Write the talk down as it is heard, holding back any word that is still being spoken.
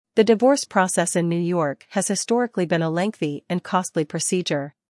The divorce process in New York has historically been a lengthy and costly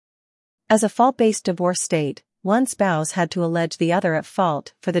procedure. As a fault-based divorce state, one spouse had to allege the other at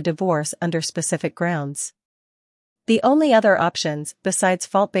fault for the divorce under specific grounds. The only other options besides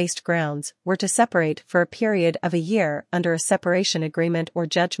fault-based grounds were to separate for a period of a year under a separation agreement or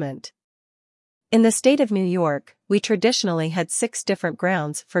judgment. In the state of New York, we traditionally had 6 different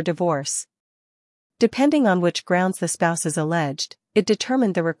grounds for divorce. Depending on which grounds the spouses alleged, it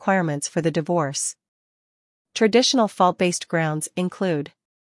determined the requirements for the divorce. Traditional fault-based grounds include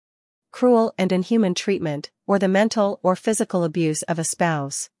cruel and inhuman treatment, or the mental or physical abuse of a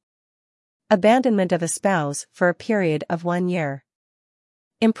spouse. Abandonment of a spouse for a period of 1 year.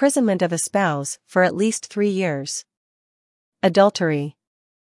 Imprisonment of a spouse for at least 3 years. Adultery.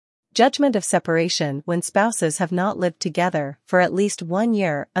 Judgment of separation when spouses have not lived together for at least 1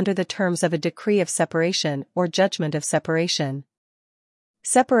 year under the terms of a decree of separation or judgment of separation.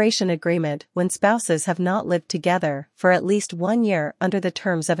 Separation agreement when spouses have not lived together for at least 1 year under the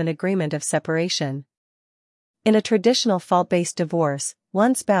terms of an agreement of separation. In a traditional fault-based divorce,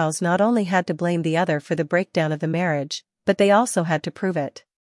 one spouse not only had to blame the other for the breakdown of the marriage, but they also had to prove it.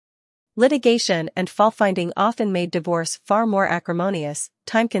 Litigation and fault-finding often made divorce far more acrimonious,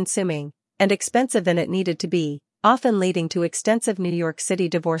 time-consuming, and expensive than it needed to be, often leading to extensive New York City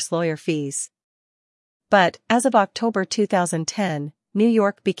divorce lawyer fees. But, as of October 2010, New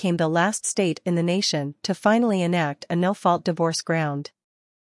York became the last state in the nation to finally enact a no-fault divorce ground.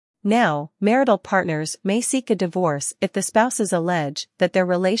 Now, marital partners may seek a divorce if the spouses allege that their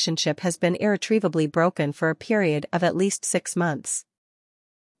relationship has been irretrievably broken for a period of at least 6 months.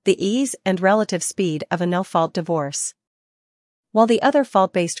 The ease and relative speed of a no-fault divorce. While the other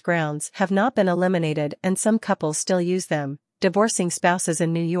fault-based grounds have not been eliminated and some couples still use them, divorcing spouses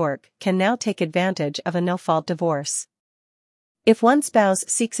in New York can now take advantage of a no-fault divorce. If one spouse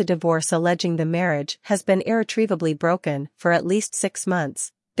seeks a divorce alleging the marriage has been irretrievably broken for at least 6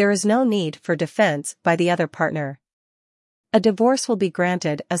 months, there is no need for defense by the other partner. A divorce will be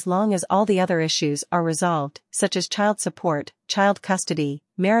granted as long as all the other issues are resolved, such as child support, child custody,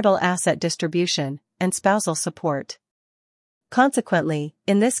 marital asset distribution, and spousal support. Consequently,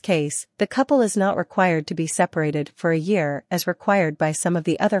 in this case, the couple is not required to be separated for a year as required by some of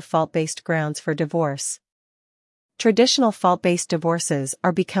the other fault-based grounds for divorce. Traditional fault-based divorces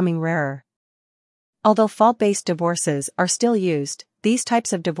are becoming rarer. Although fault-based divorces are still used, these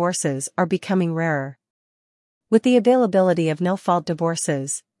types of divorces are becoming rarer. With the availability of no-fault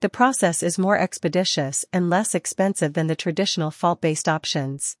divorces, the process is more expeditious and less expensive than the traditional fault-based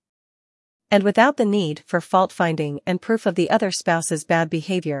options. And without the need for fault-finding and proof of the other spouse's bad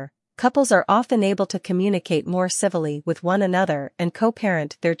behavior, couples are often able to communicate more civilly with one another and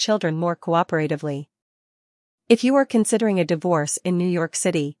co-parent their children more cooperatively. If you are considering a divorce in New York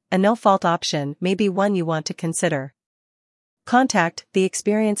City, a no-fault option may be one you want to consider. Contact the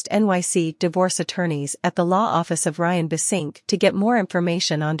experienced NYC divorce attorneys at the law office of Besinque to get more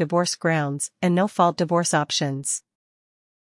information on divorce grounds and no-fault divorce options.